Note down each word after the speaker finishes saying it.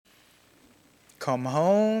Come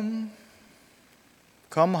home,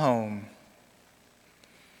 come home.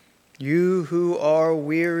 You who are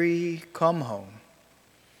weary, come home.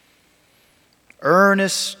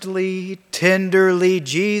 Earnestly, tenderly,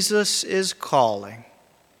 Jesus is calling.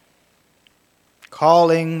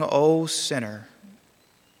 Calling, O sinner,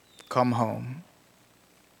 come home.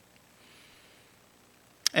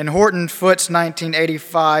 In Horton Foote's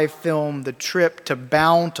 1985 film, The Trip to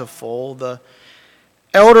Bountiful, the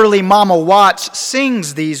elderly Mama Watts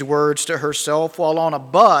sings these words to herself while on a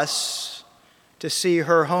bus to see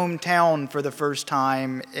her hometown for the first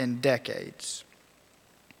time in decades.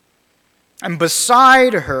 And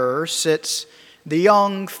beside her sits the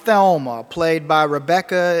young Thelma, played by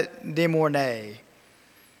Rebecca De Mornay.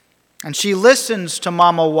 And she listens to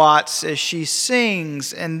Mama Watts as she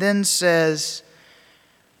sings and then says,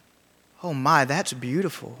 "Oh my, that's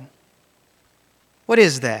beautiful. What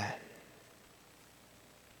is that?"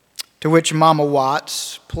 To which Mama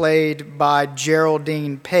Watts, played by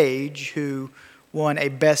Geraldine Page, who won a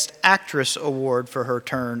Best Actress award for her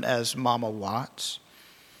turn as Mama Watts,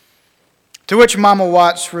 to which Mama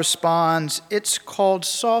Watts responds, "It's called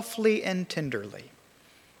Softly and Tenderly,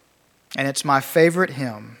 and it's my favorite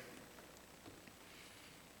hymn."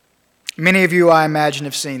 Many of you, I imagine,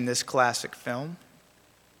 have seen this classic film.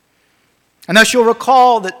 And thus you'll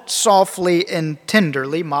recall that Softly and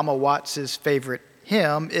Tenderly, Mama Watts' favorite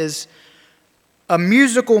hymn, is a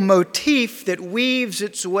musical motif that weaves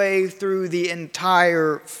its way through the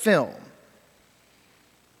entire film.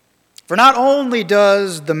 For not only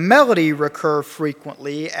does the melody recur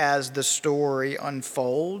frequently as the story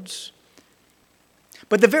unfolds,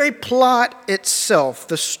 but the very plot itself,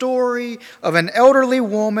 the story of an elderly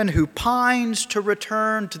woman who pines to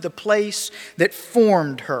return to the place that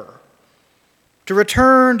formed her, to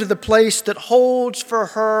return to the place that holds for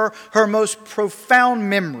her her most profound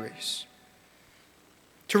memories,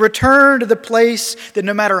 to return to the place that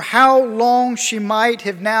no matter how long she might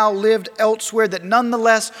have now lived elsewhere, that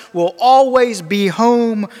nonetheless will always be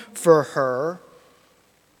home for her.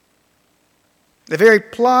 The very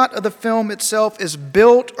plot of the film itself is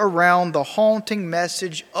built around the haunting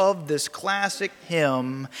message of this classic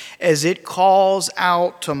hymn as it calls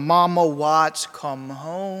out to Mama Watts, "Come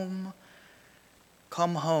home,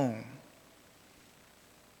 come home.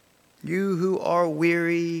 You who are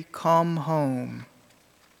weary, come home."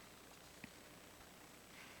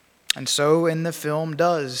 And so in the film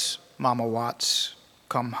does Mama Watts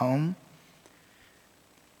come home.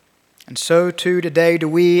 And so too today do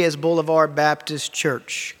we as Boulevard Baptist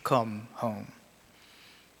Church come home.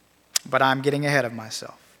 But I'm getting ahead of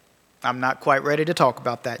myself. I'm not quite ready to talk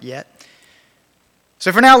about that yet.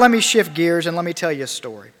 So for now, let me shift gears and let me tell you a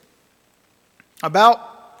story.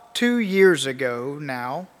 About 2 years ago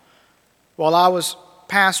now, while I was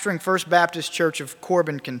pastoring First Baptist Church of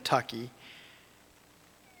Corbin, Kentucky,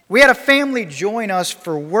 we had a family join us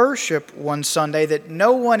for worship one Sunday that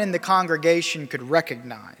no one in the congregation could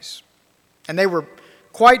recognize. And they were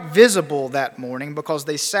quite visible that morning because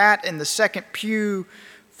they sat in the second pew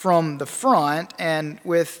from the front, and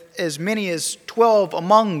with as many as 12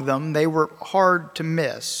 among them, they were hard to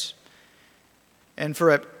miss. And for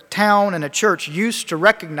a town and a church used to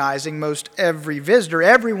recognizing most every visitor,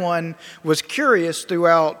 everyone was curious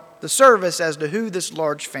throughout the service as to who this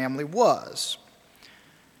large family was.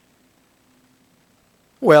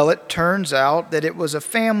 Well, it turns out that it was a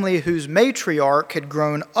family whose matriarch had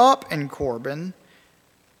grown up in Corbin,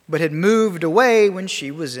 but had moved away when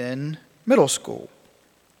she was in middle school.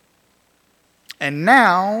 And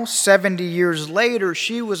now, 70 years later,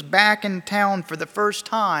 she was back in town for the first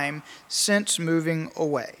time since moving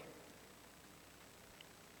away.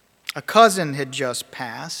 A cousin had just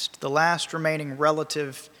passed, the last remaining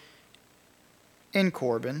relative in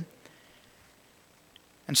Corbin.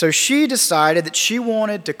 And so she decided that she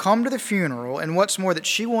wanted to come to the funeral, and what's more, that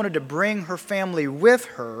she wanted to bring her family with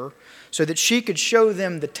her so that she could show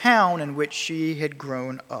them the town in which she had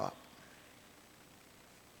grown up.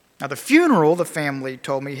 Now, the funeral, the family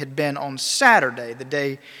told me, had been on Saturday, the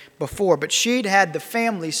day before, but she'd had the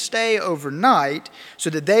family stay overnight so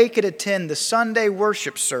that they could attend the Sunday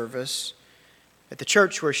worship service at the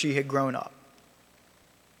church where she had grown up,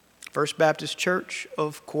 First Baptist Church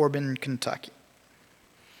of Corbin, Kentucky.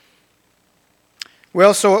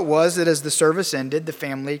 Well, so it was that as the service ended, the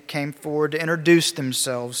family came forward to introduce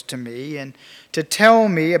themselves to me and to tell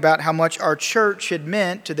me about how much our church had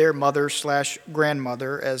meant to their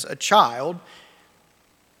mother/grandmother as a child.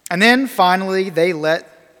 And then finally, they let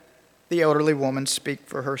the elderly woman speak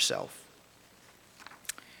for herself.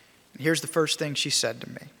 And here's the first thing she said to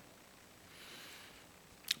me.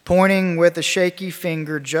 Pointing with a shaky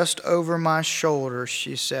finger just over my shoulder,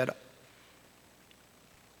 she said,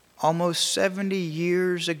 "Almost 70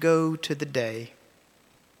 years ago to the day,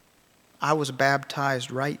 I was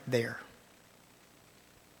baptized right there."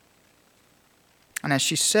 And as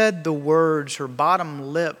she said the words, her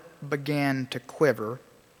bottom lip began to quiver.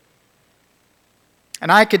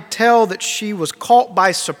 And I could tell that she was caught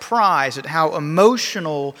by surprise at how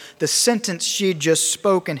emotional the sentence she had just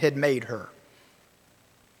spoken had made her.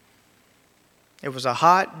 "It was a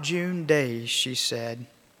hot June day," she said.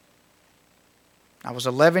 "I was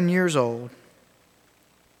 11 years old."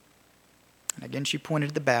 And again she pointed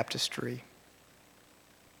to the baptistry.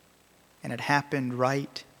 And it happened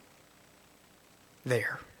right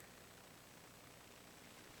there.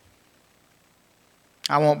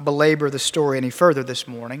 I won't belabor the story any further this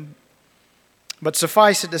morning, but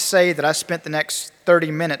suffice it to say that I spent the next 30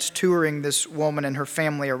 minutes touring this woman and her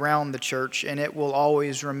family around the church, and it will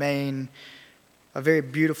always remain a very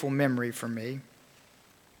beautiful memory for me.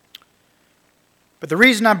 But the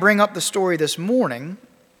reason I bring up the story this morning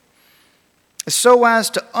is so as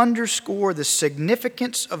to underscore the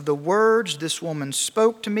significance of the words this woman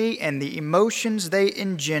spoke to me and the emotions they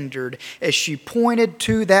engendered as she pointed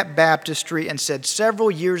to that baptistry and said,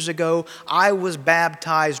 "Several years ago, I was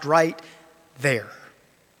baptized right there."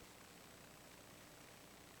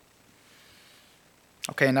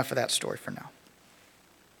 Okay, enough of that story for now.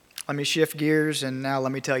 Let me shift gears, and now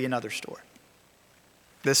let me tell you another story.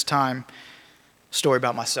 This time, a story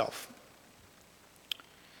about myself.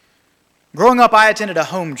 Growing up, I attended a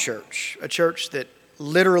home church, a church that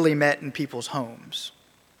literally met in people's homes.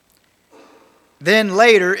 Then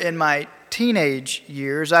later, in my teenage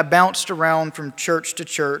years, I bounced around from church to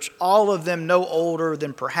church, all of them no older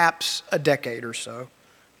than perhaps a decade or so.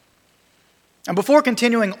 And before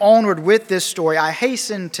continuing onward with this story, I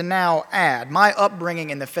hasten to now add, my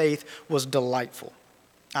upbringing in the faith was delightful.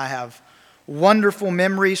 I have wonderful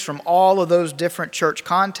memories from all of those different church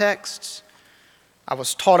contexts. I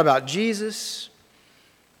was taught about Jesus.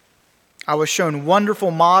 I was shown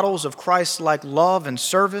wonderful models of Christ-like love and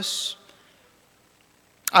service.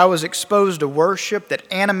 I was exposed to worship that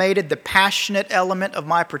animated the passionate element of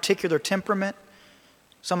my particular temperament.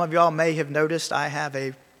 Some of y'all may have noticed I have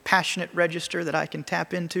a passionate register that I can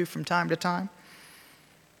tap into from time to time.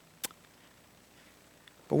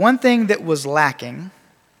 But one thing that was lacking,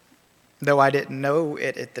 though I didn't know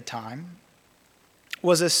it at the time,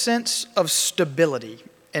 was a sense of stability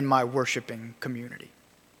in my worshiping community.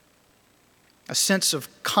 A sense of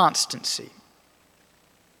constancy.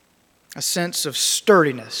 A sense of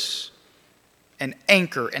sturdiness and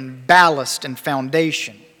anchor and ballast and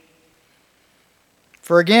foundation.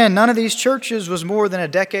 For again, none of these churches was more than a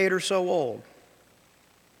decade or so old.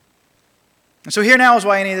 And so here now is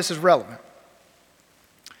why any of this is relevant.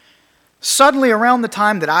 Suddenly, around the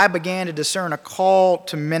time that I began to discern a call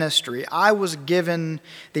to ministry, I was given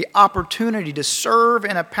the opportunity to serve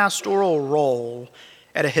in a pastoral role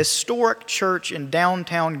at a historic church in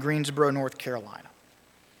downtown Greensboro, North Carolina.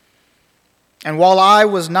 And while I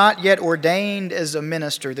was not yet ordained as a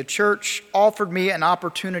minister, the church offered me an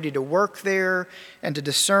opportunity to work there and to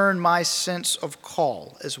discern my sense of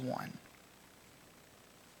call as one.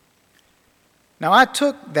 Now, I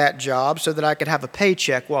took that job so that I could have a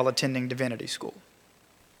paycheck while attending divinity school.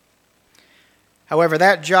 However,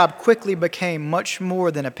 that job quickly became much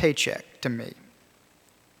more than a paycheck to me.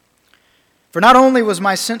 For not only was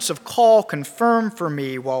my sense of call confirmed for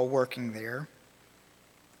me while working there,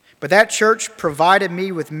 but that church provided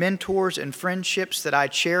me with mentors and friendships that I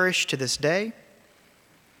cherish to this day,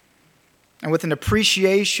 and with an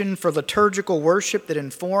appreciation for liturgical worship that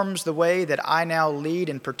informs the way that I now lead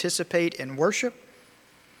and participate in worship.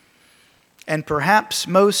 And perhaps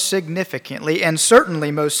most significantly, and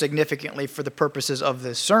certainly most significantly for the purposes of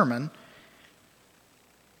this sermon,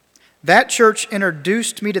 that church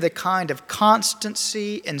introduced me to the kind of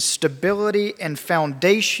constancy and stability and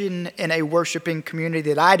foundation in a worshiping community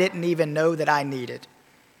that I didn't even know that I needed.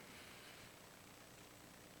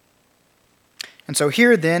 And so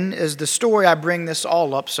here then is the story I bring this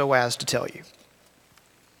all up so as to tell you.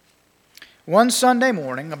 One Sunday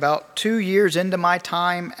morning, about 2 years into my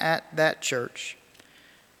time at that church,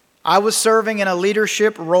 I was serving in a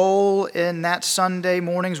leadership role in that Sunday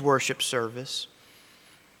morning's worship service.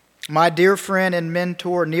 My dear friend and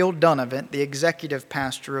mentor, Neil Donovan, the executive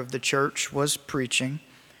pastor of the church, was preaching.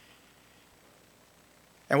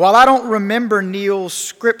 And while I don't remember Neil's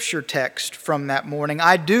scripture text from that morning,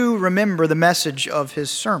 I do remember the message of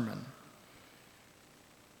his sermon.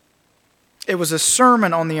 It was a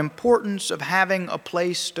sermon on the importance of having a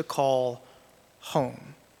place to call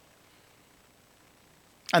home.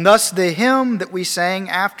 And thus the hymn that we sang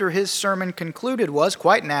after his sermon concluded was,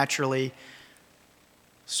 quite naturally,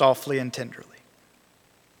 Softly and Tenderly.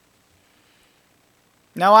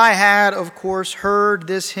 Now I had, of course, heard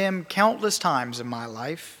this hymn countless times in my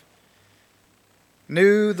life,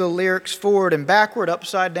 knew the lyrics forward and backward,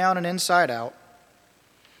 upside down and inside out.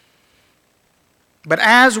 But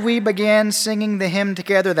as we began singing the hymn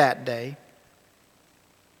together that day,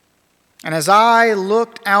 and as I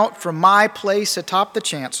looked out from my place atop the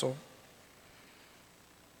chancel,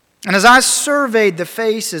 and as I surveyed the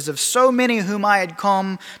faces of so many whom I had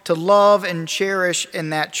come to love and cherish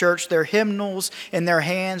in that church, their hymnals in their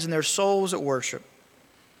hands and their souls at worship,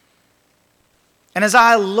 and as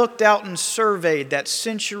I looked out and surveyed that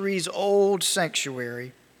centuries-old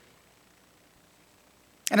sanctuary,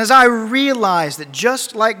 and as I realized that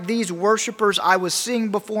just like these worshipers I was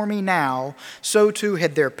seeing before me now, so too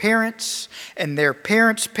had their parents and their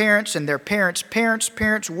parents' parents and their parents' parents'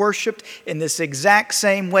 parents worshiped in this exact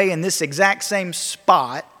same way, in this exact same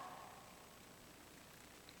spot.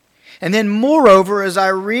 And then moreover, as I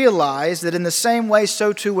realized that in the same way,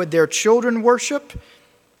 so too would their children worship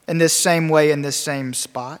in this same way, in this same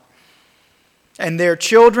spot. And their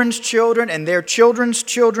children's children, and their children's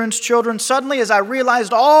children's children. Suddenly, as I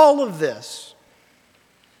realized all of this,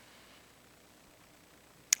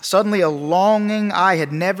 suddenly a longing I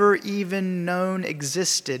had never even known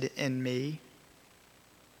existed in me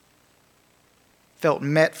felt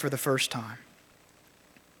met for the first time.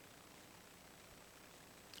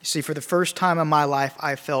 You see, for the first time in my life,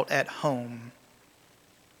 I felt at home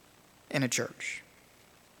in a church.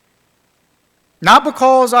 Not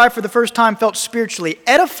because I, for the first time, felt spiritually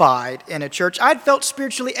edified in a church. I'd felt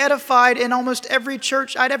spiritually edified in almost every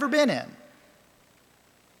church I'd ever been in.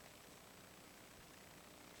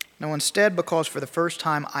 No, instead, because for the first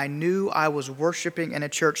time, I knew I was worshiping in a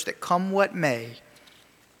church that, come what may,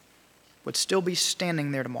 would still be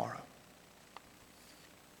standing there tomorrow.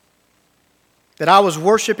 That I was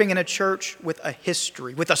worshiping in a church with a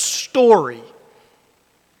history, with a story.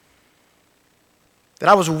 That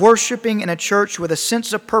I was worshiping in a church with a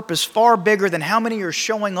sense of purpose far bigger than how many are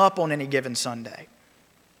showing up on any given Sunday.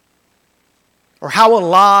 Or how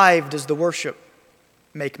alive does the worship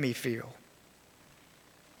make me feel?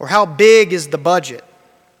 Or how big is the budget?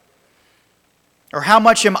 Or how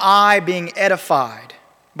much am I being edified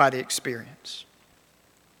by the experience?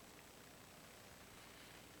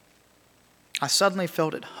 I suddenly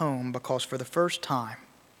felt at home because for the first time,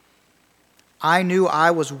 I knew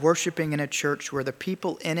I was worshiping in a church where the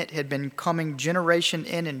people in it had been coming generation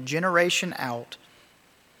in and generation out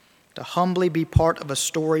to humbly be part of a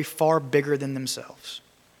story far bigger than themselves.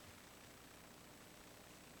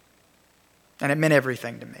 And it meant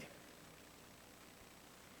everything to me.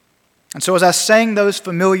 And so as I sang those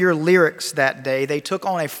familiar lyrics that day, they took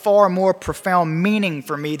on a far more profound meaning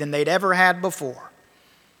for me than they'd ever had before.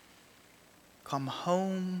 Come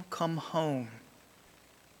home,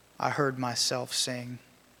 I heard myself sing.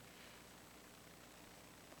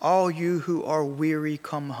 All you who are weary,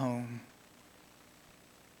 come home.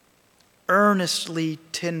 Earnestly,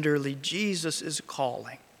 tenderly, Jesus is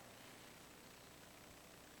calling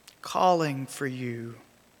for you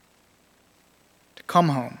to come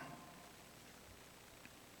home.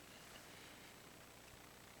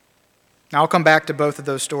 Now, I'll come back to both of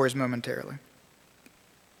those stories momentarily,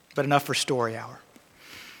 but enough for story hour.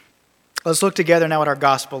 Let's look together now at our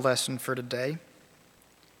gospel lesson for today.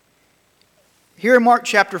 Here in Mark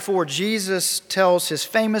chapter 4, Jesus tells his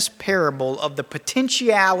famous parable of the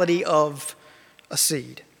potentiality of a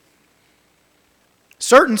seed.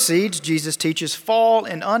 Certain seeds, Jesus teaches, fall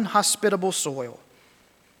in unhospitable soil.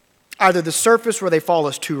 Either the surface where they fall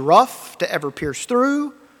is too rough to ever pierce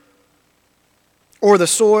through, or the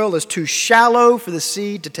soil is too shallow for the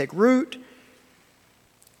seed to take root,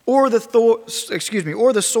 or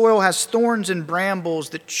the soil has thorns and brambles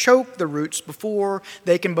that choke the roots before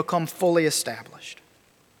they can become fully established.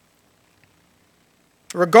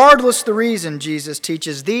 Regardless the reason, Jesus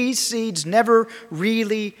teaches, these seeds never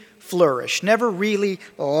really flourish, never really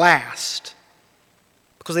last,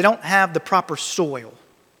 because they don't have the proper soil,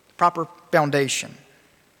 the proper foundation.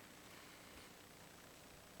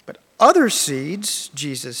 But other seeds,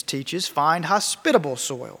 Jesus teaches, find hospitable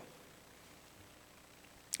soil.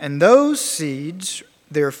 And those seeds,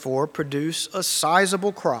 therefore, produce a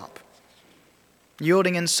sizable crop,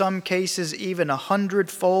 yielding in some cases even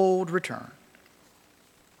 100-fold return.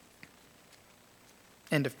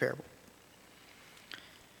 End of parable.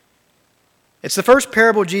 It's the first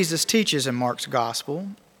parable Jesus teaches in Mark's gospel,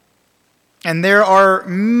 and there are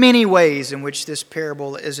many ways in which this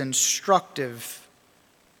parable is instructive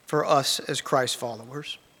for us as Christ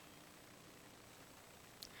followers.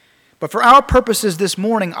 But for our purposes this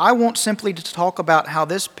morning, I want simply to talk about how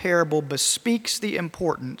this parable bespeaks the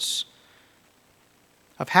importance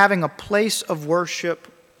of having a place of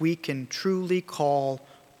worship we can truly call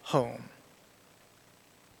home.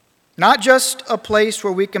 Not just a place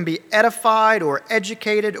where we can be edified or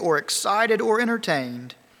educated or excited or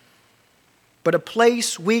entertained, but a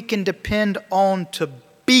place we can depend on to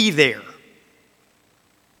be there,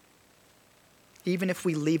 even if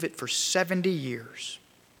we leave it for 70 years.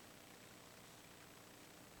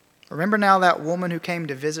 Remember now that woman who came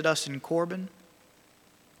to visit us in Corbin?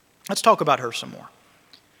 Let's talk about her some more.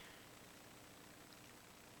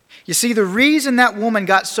 You see, the reason that woman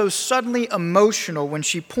got so suddenly emotional when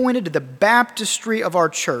she pointed to the baptistry of our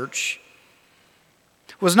church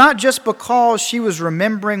was not just because she was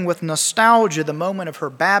remembering with nostalgia the moment of her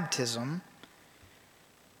baptism.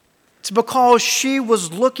 It's because she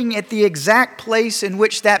was looking at the exact place in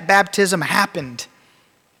which that baptism happened.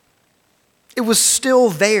 It was still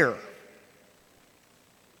there.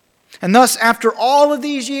 And thus, after all of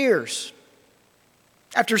these years,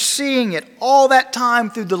 after seeing it all that time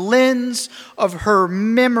through the lens of her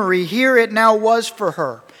memory, here it now was for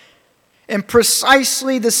her. In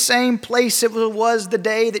precisely the same place it was the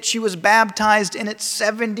day that she was baptized in it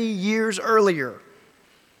 70 years earlier.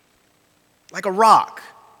 Like a rock.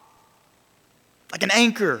 Like an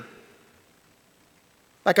anchor.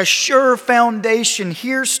 Like a sure foundation,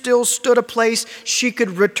 here still stood a place she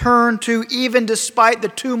could return to even despite the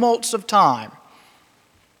tumults of time.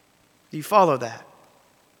 Do you follow that?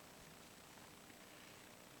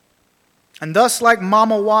 And thus, like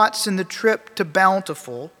Mama Watts in the trip to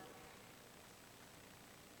Bountiful,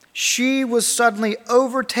 she was suddenly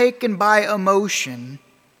overtaken by emotion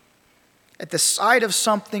at the sight of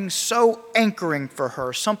something so anchoring for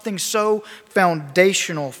her, something so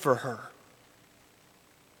foundational for her.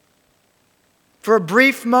 For a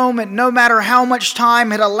brief moment, no matter how much time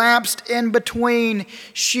had elapsed in between,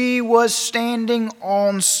 she was standing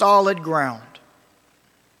on solid ground.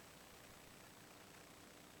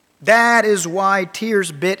 That is why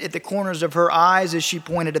tears bit at the corners of her eyes as she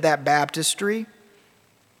pointed to that baptistry.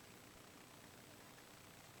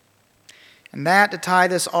 And that, to tie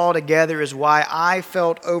this all together, is why I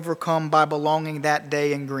felt overcome by belonging that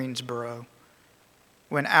day in Greensboro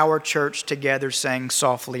when our church together sang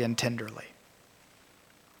softly and tenderly.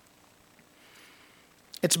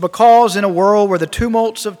 It's because in a world where the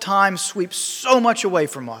tumults of time sweep so much away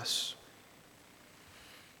from us,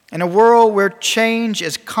 in a world where change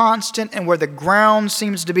is constant and where the ground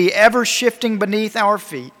seems to be ever shifting beneath our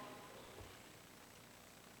feet,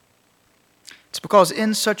 it's because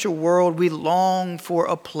in such a world we long for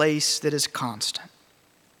a place that is constant.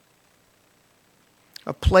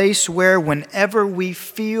 A place where whenever we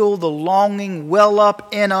feel the longing well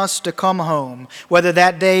up in us to come home, whether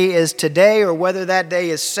that day is today or whether that day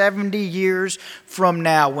is 70 years from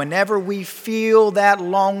now, whenever we feel that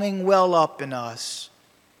longing well up in us,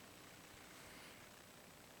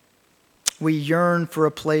 we yearn for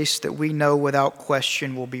a place that we know without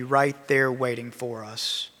question will be right there waiting for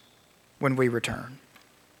us when we return.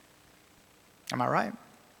 Am I right?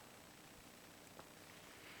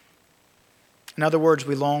 In other words,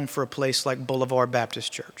 we long for a place like Boulevard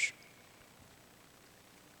Baptist Church.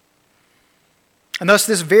 And thus,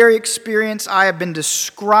 this very experience I have been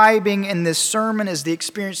describing in this sermon is the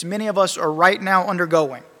experience many of us are right now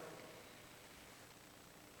undergoing.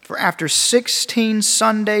 For after 16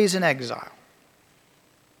 Sundays in exile,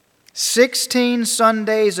 16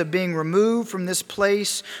 Sundays of being removed from this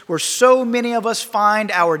place where so many of us find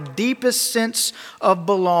our deepest sense of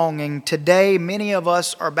belonging, today many of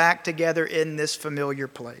us are back together in this familiar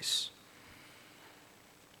place.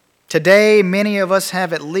 Today many of us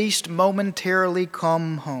have at least momentarily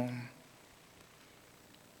come home.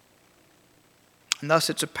 And thus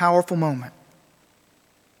it's a powerful moment.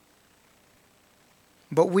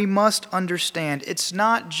 But we must understand it's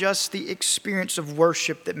not just the experience of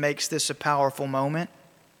worship that makes this a powerful moment.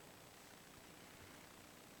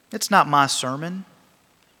 It's not my sermon,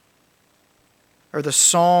 or the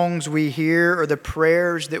songs we hear, or the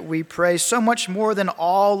prayers that we pray. So much more than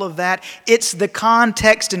all of that, it's the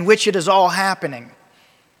context in which it is all happening.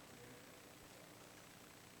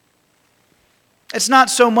 It's not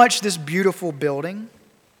so much this beautiful building.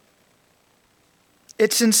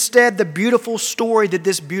 It's instead the beautiful story that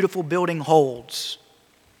this beautiful building holds.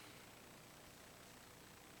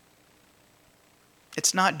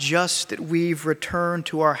 It's not just that we've returned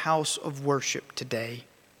to our house of worship today.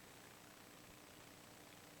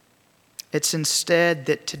 It's instead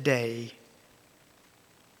that today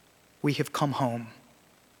we have come home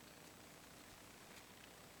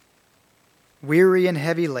weary and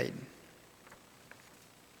heavy laden,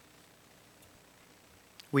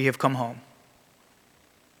 we have come home.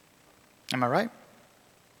 Am I right?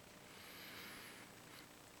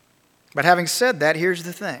 But having said that, here's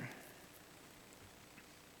the thing.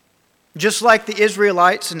 Just like the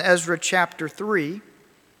Israelites in Ezra chapter 3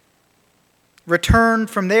 returned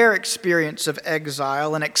from their experience of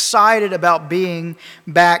exile and excited about being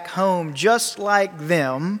back home, just like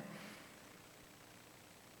them,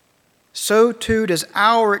 so too does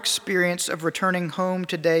our experience of returning home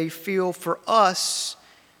today feel for us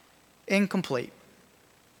incomplete,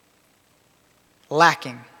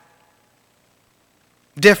 lacking,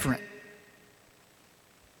 different.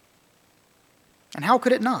 And how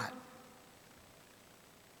could it not?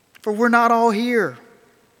 For we're not all here.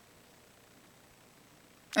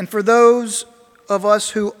 And for those of us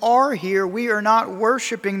who are here, we are not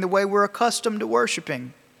worshiping the way we're accustomed to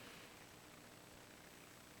worshiping.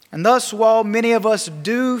 And thus, while many of us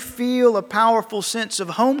do feel a powerful sense of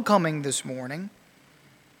homecoming this morning,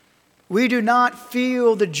 we do not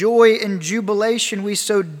feel the joy and jubilation we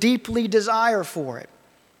so deeply desire for it.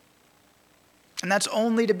 And that's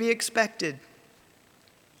only to be expected.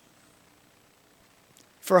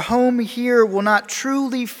 For home here will not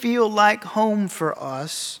truly feel like home for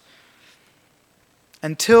us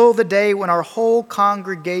until the day when our whole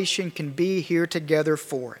congregation can be here together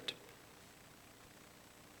for it.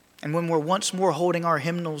 And when we're once more holding our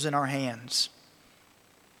hymnals in our hands.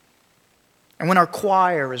 And when our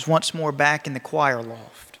choir is once more back in the choir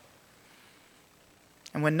loft.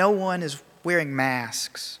 And when no one is wearing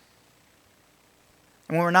masks.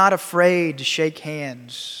 And when we're not afraid to shake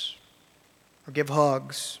hands or give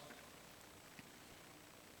hugs.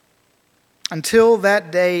 Until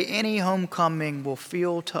that day, any homecoming will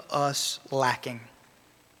feel to us lacking.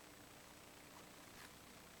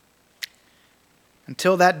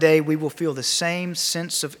 Until that day, we will feel the same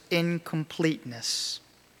sense of incompleteness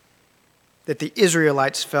that the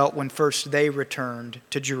Israelites felt when first they returned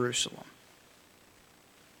to Jerusalem.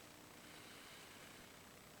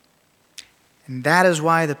 And that is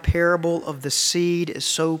why the parable of the seed is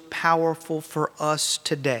so powerful for us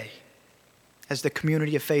today as the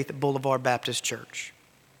community of faith at Boulevard Baptist Church.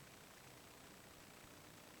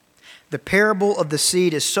 The parable of the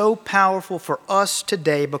seed is so powerful for us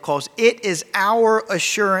today because it is our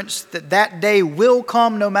assurance that that day will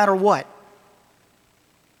come no matter what.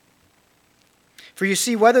 For you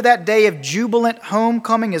see, whether that day of jubilant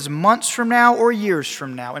homecoming is months from now or years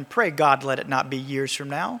from now, and pray God let it not be years from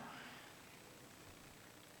now.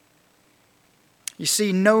 You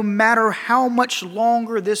see, no matter how much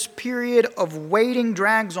longer this period of waiting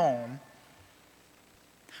drags on,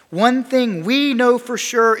 one thing we know for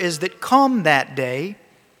sure is that come that day,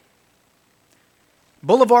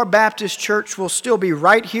 Boulevard Baptist Church will still be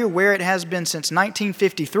right here where it has been since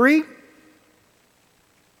 1953,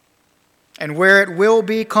 and where it will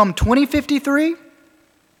be come 2053,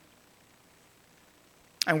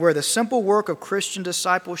 and where the simple work of Christian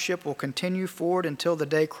discipleship will continue forward until the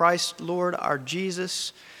day Christ, Lord, our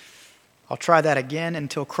Jesus, I'll try that again,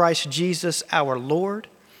 until Christ Jesus, our Lord,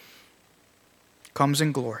 comes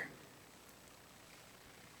in glory.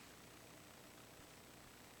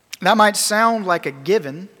 That might sound like a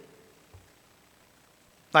given,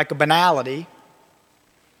 like a banality,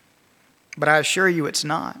 but I assure you it's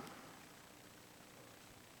not.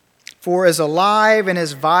 For as alive and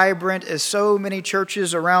as vibrant as so many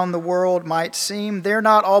churches around the world might seem, they're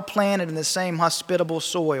not all planted in the same hospitable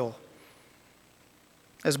soil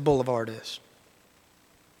as Boulevard is.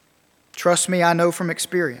 Trust me, I know from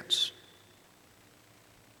experience.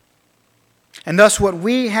 And thus what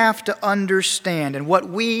we have to understand and what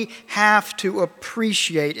we have to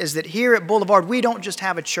appreciate is that here at Boulevard, we don't just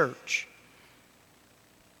have a church.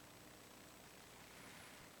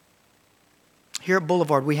 Here at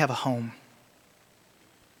Boulevard, we have a home.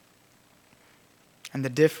 And the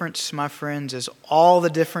difference, my friends, is all the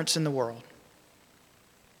difference in the world.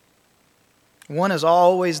 One is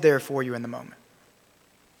always there for you in the moment.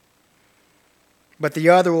 But the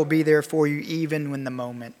other will be there for you even when the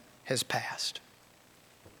moment has passed.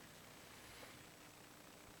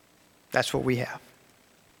 That's what we have.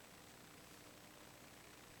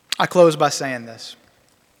 I close by saying this.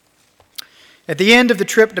 At the end of the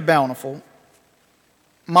trip to Bountiful,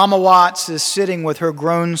 Mama Watts is sitting with her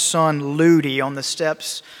grown son Ludi on the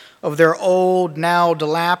steps of their old, now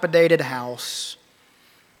dilapidated house.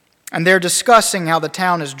 And they're discussing how the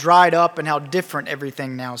town is dried up and how different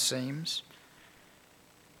everything now seems.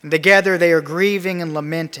 And together they are grieving and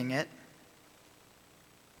lamenting it.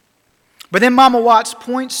 But then Mama Watts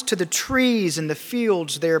points to the trees and the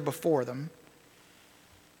fields there before them.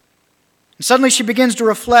 Suddenly she begins to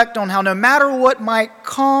reflect on how no matter what might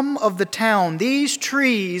come of the town, these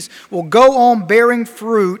trees will go on bearing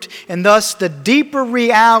fruit, and thus the deeper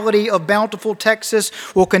reality of Bountiful, Texas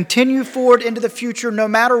will continue forward into the future no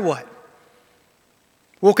matter what.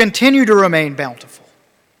 Will continue to remain bountiful.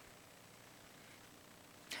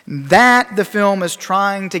 That, the film is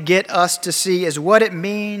trying to get us to see, is what it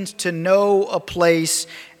means to know a place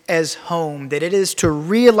as home. That it is to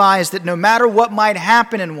realize that no matter what might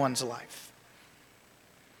happen in one's life,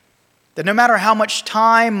 that no matter how much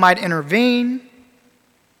time might intervene,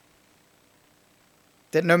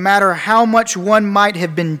 that no matter how much one might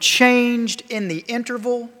have been changed in the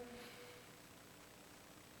interval,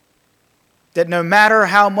 that no matter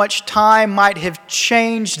how much time might have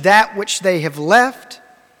changed that which they have left,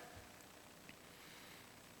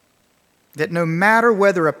 that no matter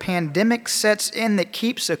whether a pandemic sets in that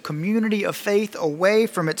keeps a community of faith away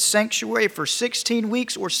from its sanctuary for 16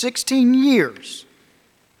 weeks or 16 years,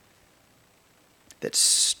 that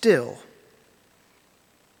still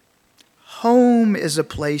home is a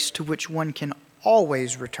place to which one can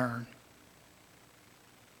always return,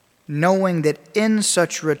 knowing that in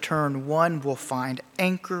such return one will find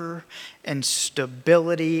anchor and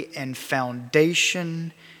stability and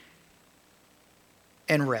foundation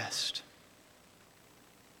and rest.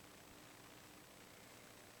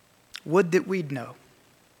 Would that we'd know.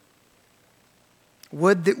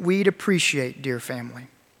 Would that we'd appreciate, dear family,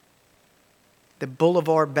 the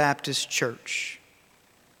Boulevard Baptist Church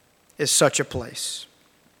is such a place.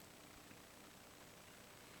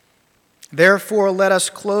 Therefore, let us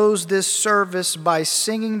close this service by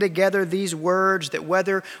singing together these words, that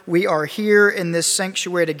whether we are here in this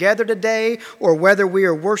sanctuary together today or whether we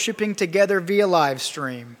are worshiping together via live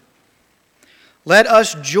stream, let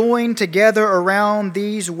us join together around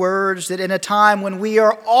these words, that in a time when we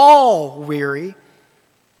are all weary,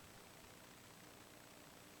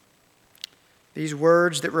 these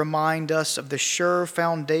words that remind us of the sure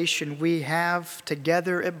foundation we have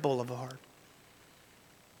together at Boulevard,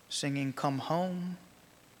 singing, "Come home,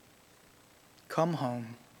 come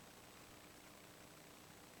home.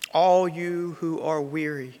 All you who are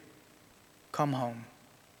weary, come home.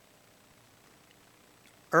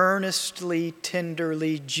 Earnestly,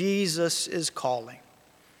 tenderly, Jesus is calling.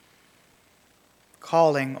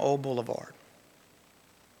 Calling, O Boulevard.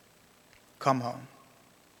 Come home."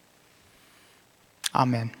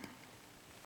 Amen.